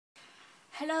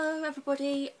Hello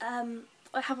everybody,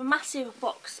 I have a massive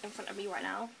box in front of me right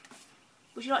now.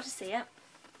 Would you like to see it?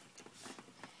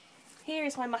 Here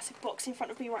is my massive box in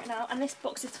front of me right now, and this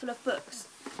box is full of books,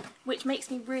 which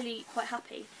makes me really quite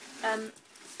happy. And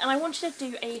I wanted to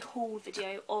do a haul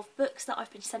video of books that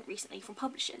I've been sent recently from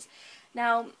publishers.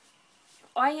 Now,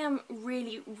 I am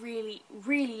really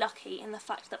lucky in the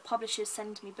fact that publishers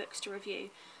send me books to review.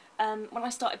 When I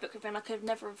started book reviewing, I could have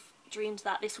never dreamed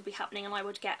that this would be happening and I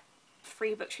would get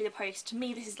free books through the post. To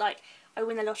me, this is like I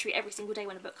win the lottery every single day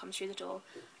when a book comes through the door.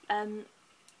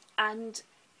 And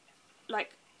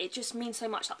like, it just means so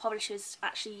much that publishers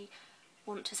actually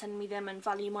want to send me them and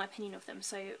value my opinion of them.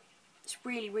 So it's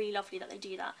really lovely that they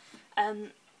do that.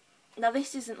 Now,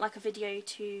 this isn't like a video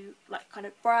to like kind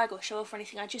of brag or show off or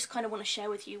anything. I just kind of want to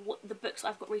share with you what the books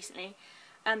I've got recently,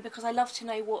 because I love to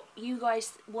know what you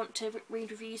guys want to read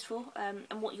reviews for,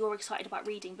 and what you're excited about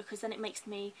reading, because then it makes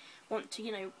me want to,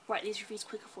 you know, write these reviews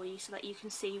quicker for you so that you can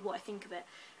see what I think of it.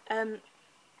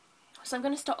 So I'm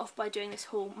going to start off by doing this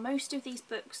haul. Most of these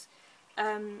books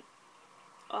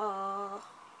are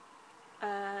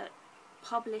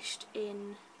published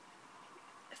in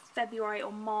February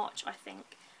or March, I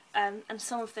think. And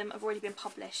some of them have already been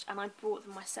published and I bought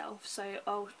them myself, so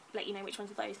I'll let you know which ones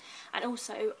are those. And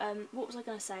also, what was I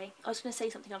going to say? I was going to say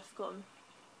something I'd forgotten.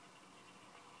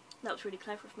 That was really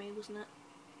clever of me, wasn't it?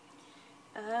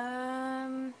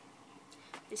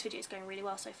 This video is going really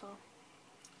well so far.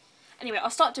 Anyway, I'll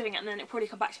start doing it and then it'll probably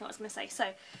come back to me what I was going to say.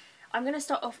 So, I'm going to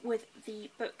start off with the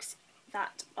books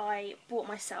that I bought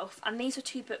myself, and these are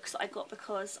two books that I got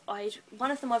because one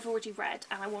of them I've already read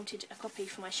and I wanted a copy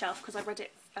for my shelf because I read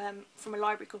it from a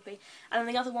library copy, and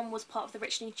then the other one was part of the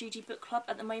Richard and Judy book club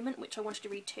at the moment, which I wanted to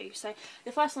read too. So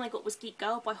the first one I got was Geek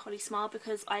Girl by Holly Smile,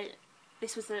 because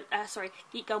this was the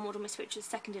Geek Girl Model Misfit, which is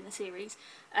second in the series,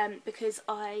 because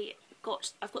I've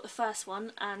got the first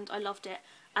one and I loved it,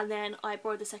 and then I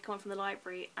borrowed the second one from the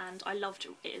library and I loved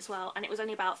it as well, and it was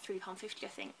only about £3.50 I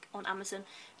think on Amazon.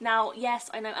 Now, yes,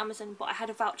 I know Amazon, but I had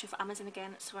a voucher for Amazon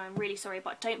again, so I'm really sorry,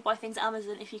 but don't buy things at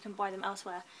Amazon if you can buy them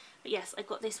elsewhere. But yes, I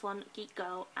got this one, Geek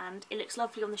Girl, and it looks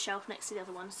lovely on the shelf next to the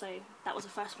other one, so that was the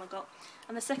first one I got.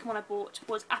 And the second one I bought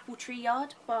was Apple Tree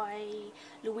Yard by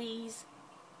Louise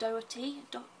Doherty,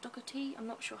 I'm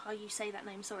not sure how you say that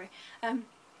name, sorry.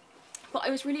 But I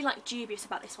was really like dubious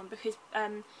about this one because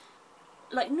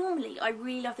like normally I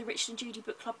really love the Richard and Judy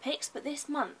book club picks, but this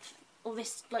month, or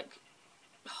this like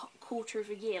quarter of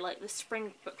a year, like the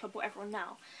spring book club, whatever on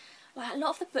now, like a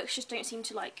lot of the books just don't seem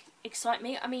to like excite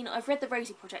me. I mean, I've read The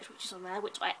Rosie Project, which is on there,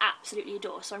 which I absolutely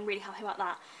adore, so I'm really happy about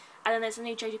that. And then there's a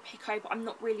new Jodi Picoult, but I'm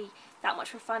not really that much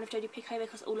of a fan of Jodi Picoult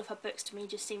because all of her books to me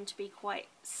just seem to be quite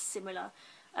similar.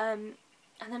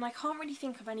 And then I can't really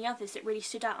think of any others that really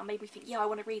stood out and made me think, yeah, I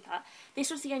want to read that.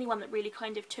 This was the only one that really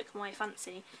kind of took my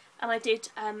fancy, and I did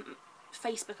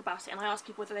Facebook about it, and I asked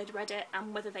people whether they'd read it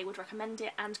and whether they would recommend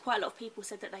it, and quite a lot of people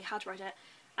said that they had read it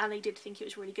and they did think it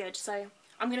was really good. So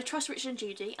I'm going to trust Richard and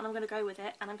Judy and I'm going to go with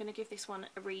it, and I'm going to give this one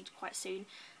a read quite soon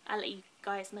and let you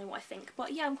guys know what I think.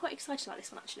 But yeah, I'm quite excited about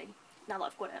this one actually, now that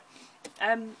I've got it.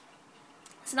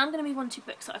 So now I'm going to move on to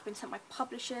books that I've been sent by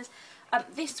publishers.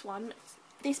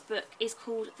 This book is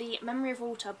called The Memory of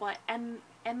Walter by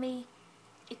Emmy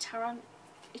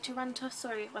Itäranta.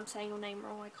 Sorry if I'm saying your name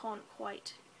wrong, I can't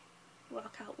quite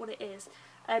work out what it is.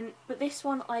 But this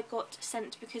one I got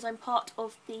sent because I'm part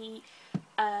of the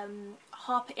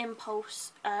Harper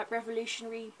Impulse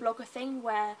revolutionary blogger thing,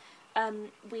 where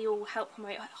we all help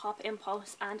promote Harper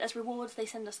Impulse, and as rewards they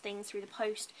send us things through the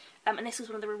post, and this was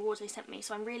one of the rewards they sent me,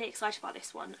 so I'm really excited about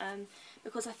this one,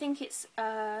 because I think it's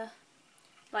I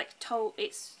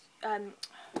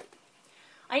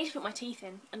need to put my teeth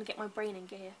in and get my brain in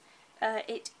gear.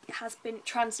 It has been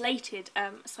translated,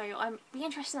 so I'm really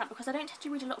interested in that because I don't tend to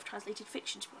read a lot of translated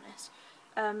fiction, to be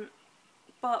honest.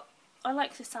 But I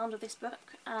like the sound of this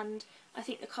book, and I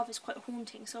think the cover's quite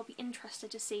haunting, so I'll be interested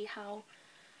to see how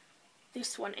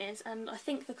this one is. And I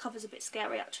think the cover's a bit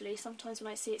scary actually. Sometimes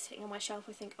when I see it sitting on my shelf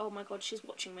I think, oh my god, she's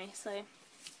watching me, so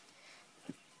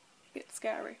a bit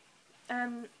scary.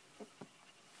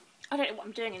 I don't know what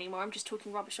I'm doing anymore, I'm just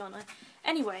talking rubbish, aren't I?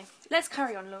 Anyway, let's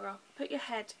carry on, Laura. Put your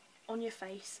head on your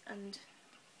face and...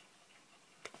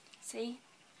 See?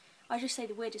 I just say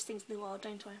the weirdest things in the world,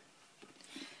 don't I?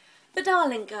 The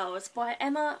Darling Girls by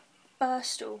Emma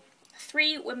Burstall.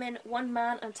 3 women, 1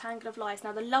 man and a tangle of lies.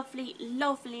 Now the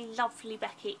lovely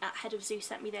Becky at Head of Zoo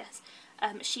sent me this.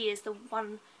 She is the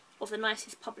one of the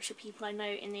nicest publisher people I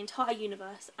know in the entire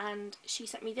universe, and she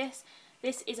sent me this.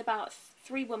 This is about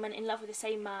 3 women in love with the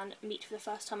same man meet for the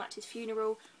first time at his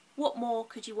funeral. What more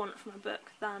could you want from a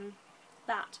book than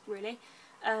that, really?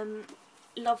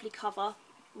 Lovely cover,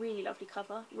 Really lovely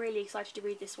cover. Really excited to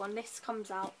read this one. This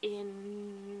comes out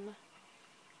in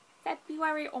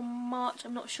February or March,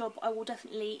 I'm not sure, but I will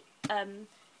definitely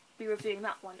be reviewing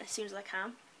that one as soon as I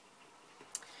can.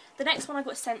 The next one I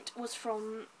got sent was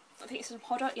from, I think it's from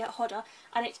Hodder, yeah, Hodder,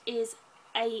 and it is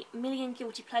A Million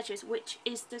Guilty Pleasures, which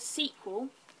is the sequel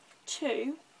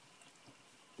to,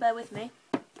 bear with me,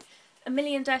 A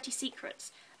Million Dirty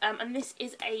Secrets. And this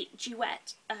is a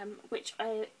duet, which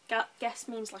I guess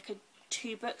means like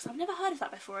 2 books. I've never heard of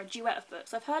that before, a duet of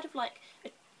books. I've heard of like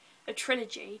a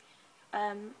trilogy, but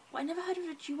I never heard of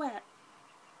a duet.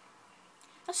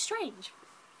 That's strange.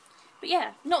 But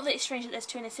yeah, not that it's strange that there's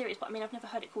 2 in a series, but I mean, I've never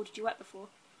heard it called a duet before.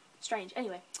 Strange.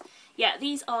 Anyway, yeah,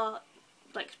 these are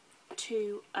like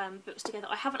 2 books together.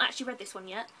 I haven't actually read this one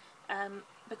yet,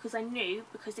 because I knew,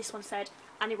 because this one said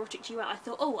an erotic duet, I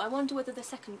thought, oh, I wonder whether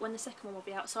when the second one will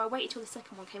be out. So I waited till the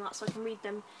second one came out so I can read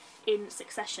them in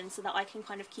succession, so that I can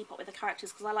kind of keep up with the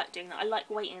characters, because I like doing that. I like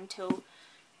waiting until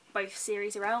both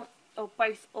series are out, or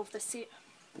both of the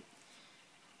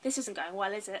This isn't going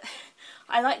well, is it?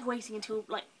 I like waiting until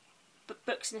like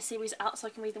books in a series are out so I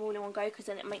can read them all in one go, because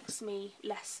then it makes me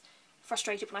less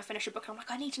frustrated when I finish a book and I'm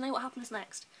like, I need to know what happens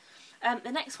next.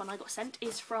 The next one I got sent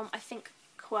is from, I think,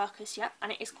 Quercus, yeah,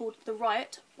 and it is called The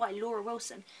Riot by Laura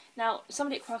Wilson. Now,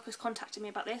 somebody at Quercus contacted me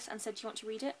about this and said, do you want to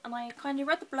read it? And I kind of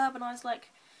read the blurb and I was like,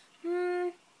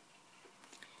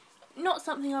 not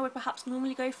something I would perhaps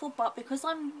normally go for, but because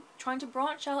I'm trying to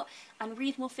branch out and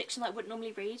read more fiction that I wouldn't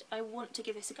normally read, I want to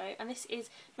give this a go. And this is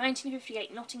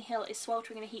 1958, Notting Hill is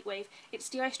sweltering in a heatwave. It's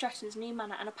D.I. Stratton's new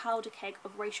manor and a powder keg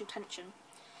of racial tension.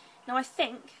 Now I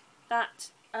think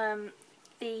that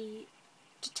the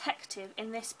detective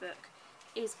in this book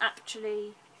is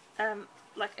actually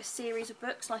like a series of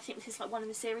books, and I think this is like one in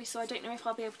the series, so I don't know if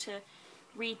I'll be able to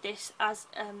read this as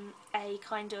a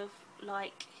kind of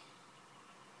like,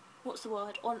 what's the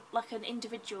word, on like an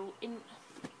individual,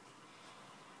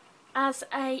 as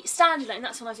a standalone.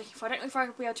 That's what I was looking for. I don't know if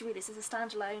I'll be able to read this as a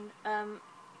standalone,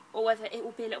 or whether it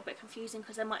will be a little bit confusing,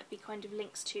 because there might be kind of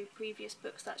links to previous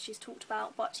books that she's talked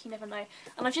about, but you never know.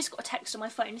 And I've just got a text on my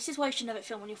phone. This is why you should never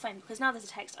film on your phone, because now there's a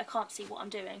text, I can't see what I'm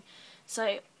doing.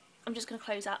 So I'm just going to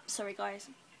close that. Sorry guys.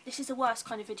 This is the worst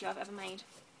kind of video I've ever made.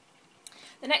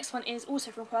 The next one is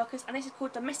also from Quercus, and this is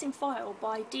called The Missing File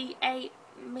by D.A.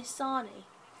 Misani.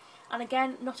 And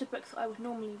again, not a book that I would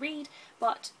normally read,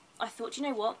 but I thought, you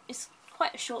know what, it's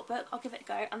quite a short book, I'll give it a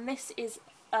go. And this is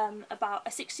about a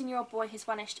 16-year-old boy who's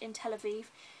vanished in Tel Aviv.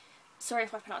 Sorry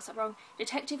if I pronounced that wrong.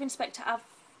 Detective Inspector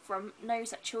Avram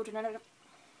knows that children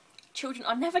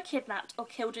are never kidnapped or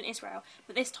killed in Israel,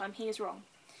 but this time he is wrong.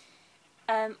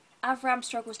 Avram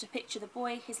struggles to picture the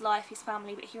boy, his life, his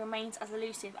family, but he remains as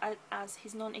elusive as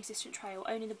his non-existent trail.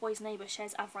 Only the boy's neighbour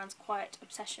shares Avram's quiet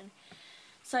obsession.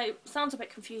 So, sounds a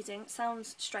bit confusing,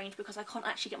 sounds strange because I can't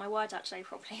actually get my words out today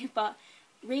properly, but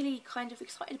really kind of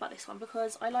excited about this one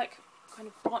because I like kind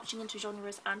of branching into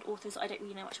genres and authors that I don't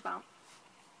really know much about.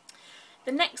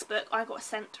 The next book I got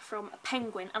sent from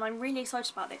Penguin, and I'm really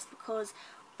excited about this because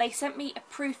they sent me a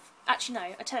proof, actually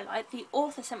no, I tell you like, the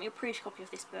author sent me a proof copy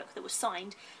of this book that was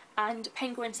signed, and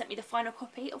Penguin sent me the final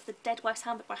copy of The Dead Wife's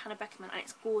Handbook by Hannah Beckerman, and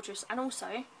it's gorgeous, and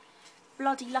also,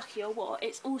 bloody lucky or what,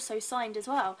 it's also signed as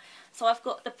well. So I've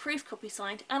got the proof copy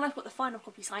signed, and I've got the final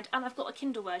copy signed, and I've got a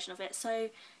Kindle version of it. So,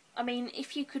 I mean,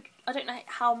 if you could, I don't know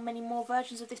how many more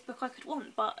versions of this book I could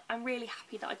want, but I'm really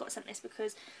happy that I got sent this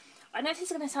because I know this is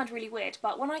going to sound really weird,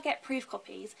 but when I get proof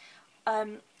copies,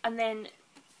 and then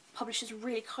publishers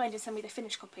really kind and send me the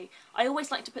finished copy, I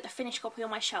always like to put the finished copy on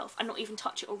my shelf and not even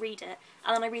touch it or read it,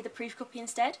 and then I read the proof copy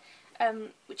instead,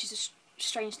 which is a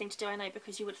strange thing to do, I know,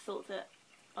 because you would have thought that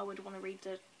I would want to read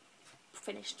the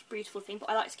finished, beautiful thing, but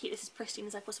I like to keep this as pristine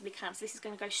as I possibly can, so this is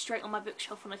going to go straight on my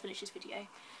bookshelf when I finish this video.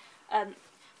 But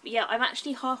yeah, I'm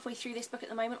actually halfway through this book at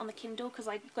the moment on the Kindle because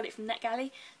I got it from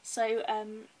NetGalley, so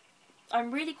I'm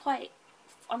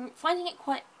finding it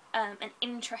quite an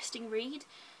interesting read,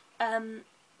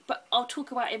 but I'll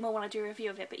talk about it more when I do a review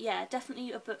of it. But yeah,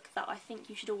 definitely a book that I think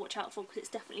you should all watch out for because it's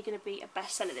definitely going to be a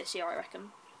bestseller this year, I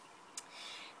reckon.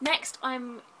 Next,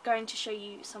 I'm going to show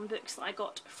you some books that I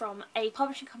got from a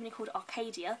publishing company called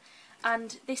Arcadia,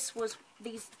 and these were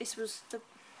the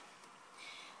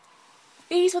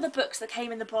books that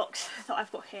came in the box that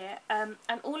I've got here, and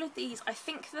all of these, I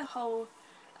think the whole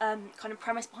kind of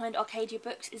premise behind Arcadia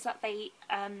Books is that they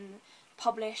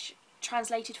publish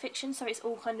translated fiction, so it's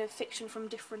all kind of fiction from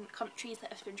different countries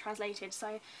that have been translated.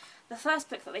 So the first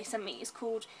book that they sent me is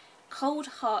called Cold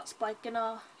Hearts by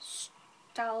Gunnar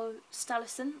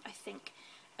Staalesen, I think,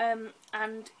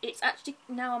 and it's actually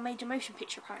now a major motion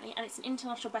picture apparently, and it's an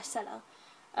international bestseller.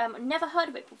 Never heard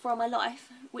of it before in my life,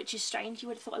 which is strange. You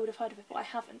would have thought I would have heard of it, but I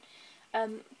haven't.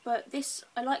 But this,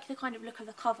 I like the kind of look of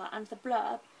the cover and the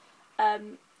blurb.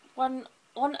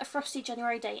 On a frosty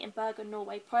January day in Bergen,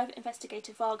 Norway, private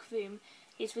investigator Varg Voom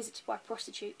is visited by a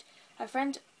prostitute. Her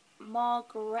friend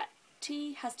Margrethe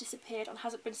has disappeared and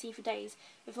hasn't been seen for days.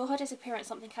 Before her disappearance,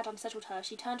 something had unsettled her.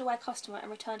 She turned away a customer and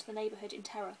returned to the neighbourhood in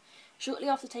terror. Shortly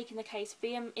after taking the case,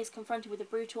 Voom is confronted with a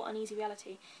brutal, uneasy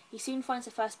reality. He soon finds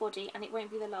the first body, and it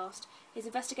won't be the last. His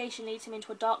investigation leads him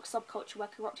into a dark subculture where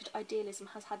corrupted idealism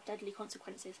has had deadly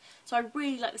consequences. So I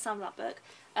really like the sound of that book.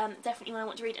 Definitely one I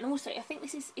want to read. And also, I think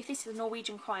if this is a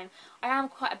Norwegian crime, I am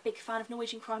quite a big fan of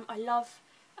Norwegian crime. I love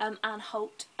Anne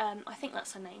Holt. I think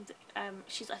that's her name. I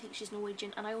think she's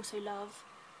Norwegian, and I also love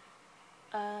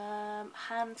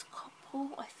Hans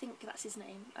Koppel. I think that's his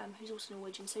name. Who's also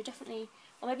Norwegian. So definitely,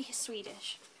 or maybe he's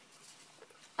Swedish.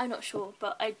 I'm not sure,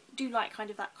 but I do like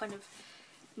that kind of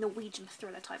Norwegian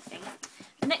thriller type thing.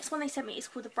 The next one they sent me is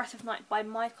called The Breath of Night by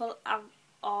Michael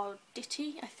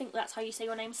Arditi. I think that's how you say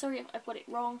your name. Sorry if I've got it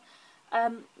wrong.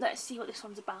 Let's see what this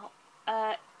one's about.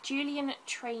 Julian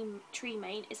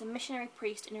Tremaine is a missionary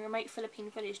priest in a remote Philippine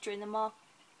village during the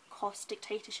Marcos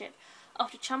dictatorship.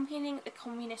 After championing the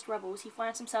communist rebels, he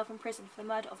finds himself in prison for the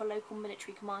murder of a local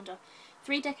military commander.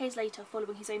 3 decades later,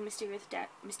 following his own mysterious death,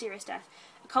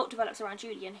 a cult develops around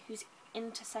Julian, whose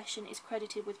intercession is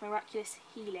credited with miraculous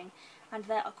healing, and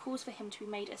there are calls for him to be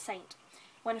made a saint.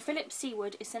 When Philip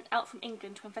Seward is sent out from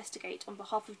England to investigate on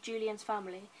behalf of Julian's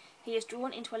family, he is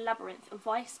drawn into a labyrinth of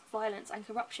vice, violence and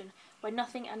corruption, where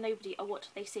nothing and nobody are what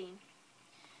they seem.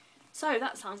 So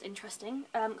that sounds interesting.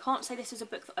 Can't say this is a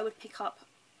book that I would pick up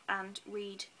and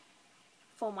read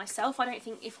for myself. I don't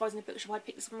think if I was in a bookshop I'd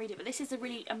pick this up and read it, but this is a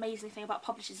really amazing thing about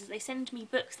publishers, is they send me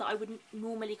books that I would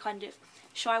normally kind of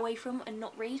shy away from and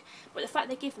not read, but the fact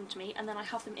they give them to me and then I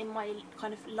have them in my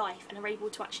kind of life and are able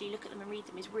to actually look at them and read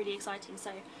them is really exciting.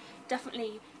 So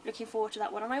definitely looking forward to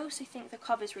that one, and I also think the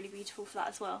cover is really beautiful for that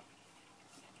as well.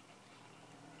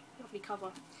 Lovely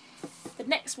cover. The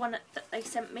next one that they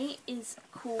sent me is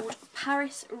called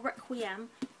Paris Requiem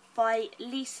by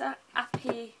Lisa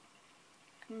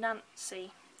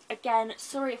Nancy. Again,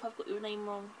 sorry if I've got your name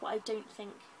wrong, but I don't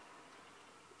think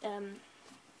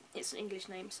it's an English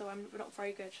name, so I'm not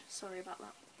very good. Sorry about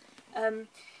that.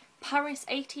 Paris,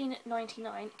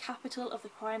 1899, capital of the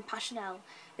crime passionnel.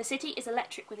 The city is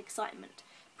electric with excitement.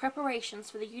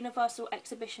 Preparations for the Universal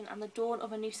Exhibition and the dawn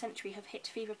of a new century have hit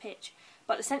fever pitch,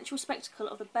 but the sensual spectacle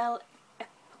of the Belle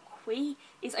Epoque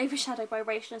is overshadowed by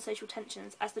racial and social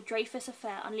tensions as the Dreyfus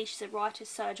affair unleashes a riotous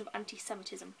surge of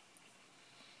anti-Semitism.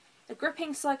 A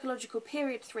gripping psychological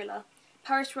period thriller,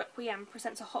 Paris Requiem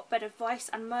presents a hotbed of vice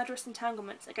and murderous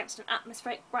entanglements against an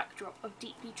atmospheric backdrop of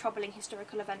deeply troubling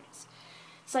historical events.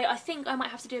 So I think I might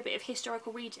have to do a bit of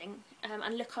historical reading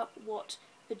and look up what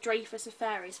the Dreyfus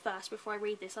affair is first before I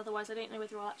read this, otherwise I don't know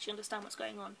whether I'll actually understand what's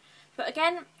going on. But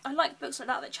again, I like books like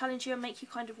that challenge you and make you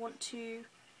kind of want to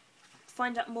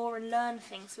find out more and learn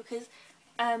things, because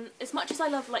as much as I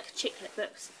love like chick lit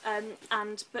books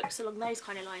and books along those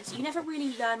kind of lines, you never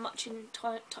really learn much in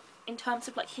terms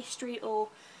of like history or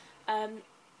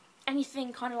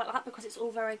anything kind of like that, because it's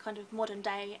all very kind of modern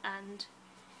day and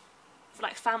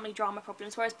like family drama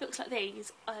problems, whereas books like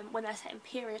these, when they're set in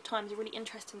period times, are really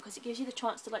interesting because it gives you the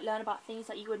chance to like learn about things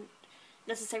that you wouldn't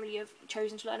necessarily have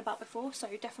chosen to learn about before. So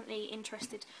definitely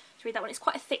interested to read that one. It's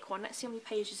quite a thick one. Let's see how many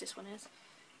pages this one is.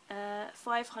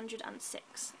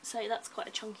 506, so that's quite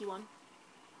a chunky one,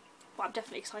 but I'm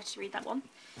definitely excited to read that one.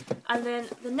 And then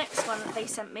the next one that they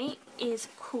sent me is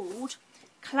called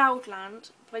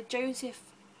Cloudland by Joseph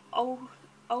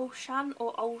Olshan,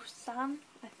 or Olsan,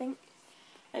 I think.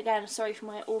 Again, sorry for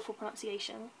my awful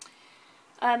pronunciation.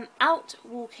 Out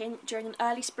walking during an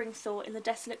early spring thaw in the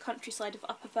desolate countryside of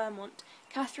Upper Vermont,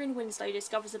 Catherine Winslow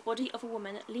discovers the body of a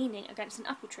woman leaning against an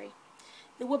apple tree.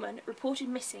 The woman, reported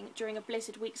missing during a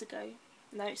blizzard weeks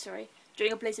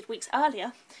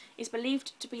earlier, is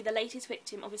believed to be the latest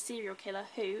victim of a serial killer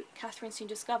who, Catherine soon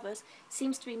discovers,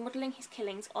 seems to be modelling his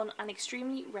killings on an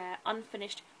extremely rare,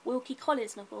 unfinished Wilkie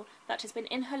Collins novel that has been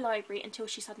in her library until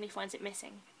she suddenly finds it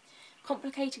missing.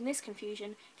 Complicating this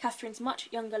confusion, Catherine's much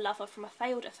younger lover from a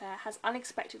failed affair has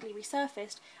unexpectedly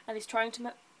resurfaced and is trying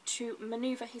to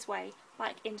manoeuvre his way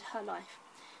back into her life.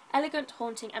 Elegant,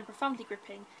 haunting and profoundly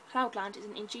gripping, Cloudland is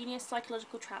an ingenious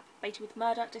psychological trap baited with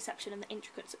murder, deception and the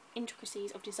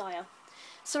intricacies of desire.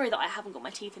 Sorry that I haven't got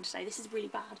my teeth in today, this is really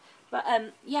bad. But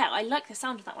yeah, I like the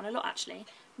sound of that one a lot actually.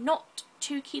 Not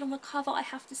too keen on the cover, I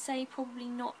have to say, probably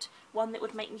not one that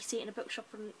would make me see it in a bookshop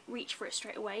and reach for it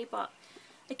straight away, but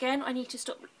Again, I need to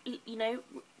stop, you know,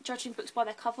 judging books by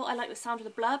their cover. I like the sound of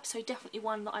the blurb, so definitely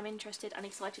one that I'm interested and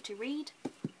excited to read.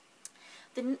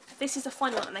 Then this is the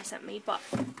final one that they sent me, but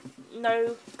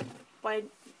no, by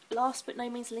last but no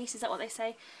means least, is that what they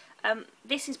say?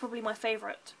 This is probably my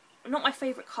favourite. Not my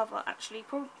favourite cover, actually.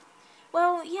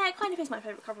 Well, yeah, it kind of is my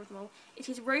favourite cover of them all. It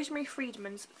is Rosemary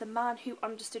Friedman's The Man Who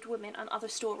Understood Women and Other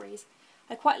Stories.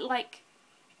 I quite like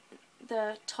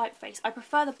the typeface. I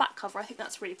prefer the back cover. I think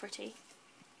that's really pretty.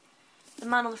 The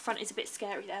man on the front is a bit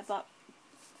scary there, but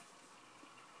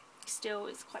still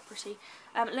it's quite pretty.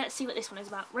 Let's see what this one is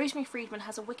about. Rosemary Friedman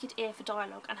has a wicked ear for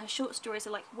dialogue, and her short stories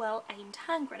are like well-aimed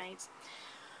hand grenades.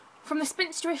 From the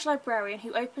spinsterish librarian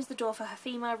who opens the door for her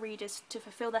female readers to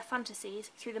fulfil their fantasies,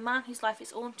 through the man whose life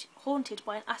is haunted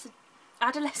by an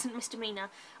adolescent misdemeanour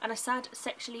and a sad,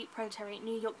 sexually predatory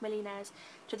New York millionaires,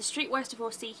 to the streetwise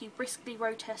divorcee who briskly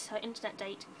road tests her internet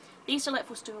date, these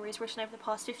delightful stories, written over the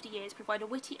past 50 years, provide a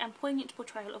witty and poignant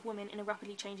portrayal of women in a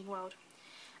rapidly changing world.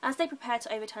 As they prepare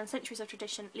to overturn centuries of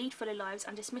tradition, lead fuller lives,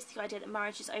 and dismiss the idea that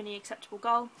marriage is only an acceptable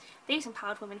goal, these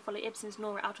empowered women follow Ibsen's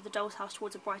Nora out of the doll's house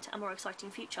towards a brighter and more exciting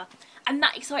future. And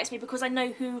that excites me because I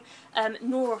know who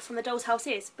Nora from the doll's house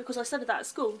is, because I studied that at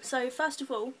school. So first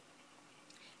of all,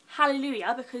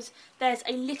 hallelujah, because there's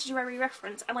a literary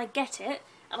reference and I get it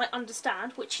and I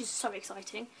understand, which is so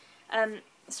exciting.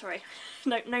 Sorry,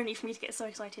 no need for me to get so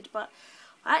excited, but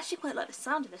I actually quite like the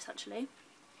sound of this, actually.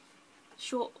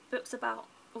 Short books about,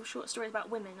 or short stories about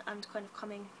women and kind of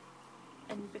coming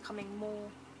and becoming more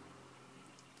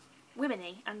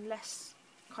womany and less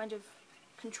kind of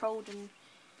controlled and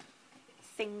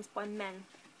things by men.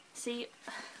 See,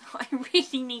 I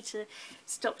really need to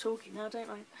stop talking now, don't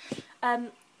I?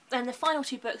 And the final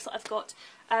two books that I've got,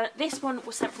 this one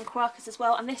was sent from Quercus as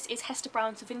well, and this is Hester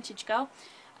Brown's The Vintage Girl.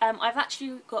 I've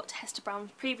actually got Hester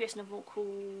Brown's previous novel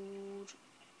called...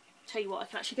 Tell you what, I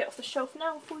can actually get off the shelf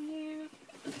now for you.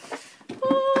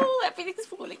 Oh, everything's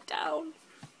falling down.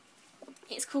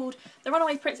 It's called The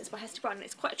Runaway Princess by Hester Brown, and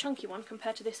it's quite a chunky one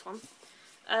compared to this one.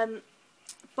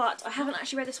 But I haven't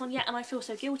actually read this one yet and I feel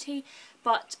so guilty.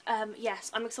 But yes,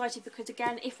 I'm excited because,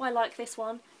 again, if I like this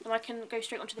one, then I can go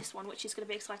straight onto this one, which is going to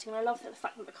be exciting. And I love the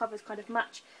fact that the covers kind of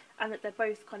match and that they're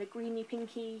both kind of greeny,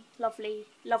 pinky, lovely,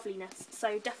 loveliness.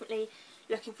 So definitely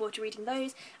looking forward to reading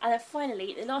those. And then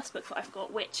finally, the last book that I've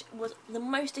got, which was the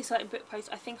most exciting book post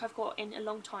I think I've got in a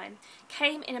long time,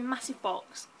 came in a massive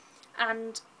box.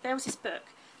 And there was this book,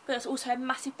 but there's also a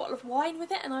massive bottle of wine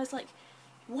with it. And I was like,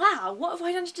 wow, what have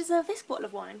I done to deserve this bottle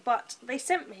of wine? But they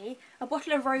sent me a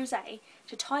bottle of rosé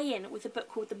to tie in with a book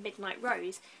called The Midnight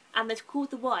Rose, and they've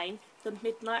called the wine The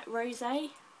Midnight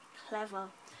Rosé. Clever.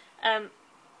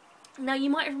 Now, you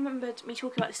might have remembered me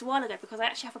talking about this a while ago because I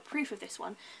actually have a proof of this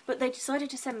one, but they decided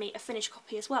to send me a finished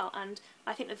copy as well, and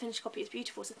I think the finished copy is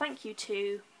beautiful, so thank you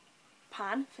to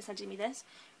Pan for sending me this.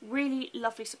 Really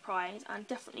lovely surprise, and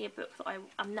definitely a book that I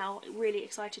am now really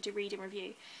excited to read and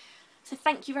review. So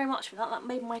thank you very much for that, that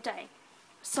made my day.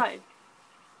 So,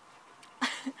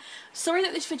 sorry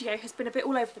that this video has been a bit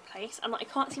all over the place and that I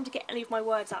can't seem to get any of my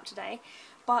words out today,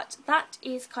 but that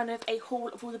is kind of a haul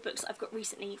of all the books that I've got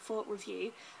recently for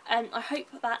review. I hope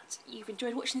that you've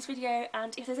enjoyed watching this video,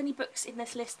 and if there's any books in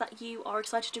this list that you are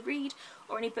excited to read,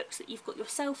 or any books that you've got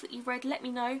yourself that you've read, let me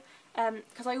know,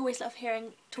 because I always love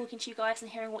talking to you guys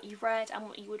and hearing what you've read and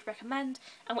what you would recommend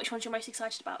and which ones you're most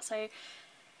excited about. So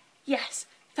yes,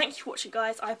 thank you for watching,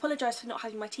 guys. I apologise for not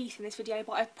having my teeth in this video,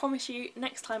 but I promise you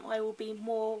next time I will be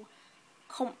more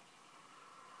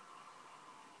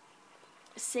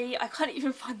See, I can't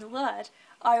even find the word.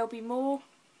 I will be more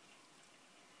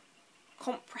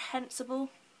comprehensible.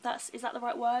 Is that the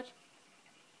right word?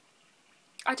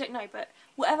 I don't know, but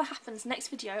whatever happens next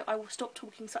video, I will stop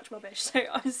talking such rubbish. So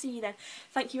I'll see you then.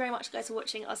 Thank you very much, guys, for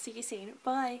watching. I'll see you soon.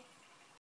 Bye.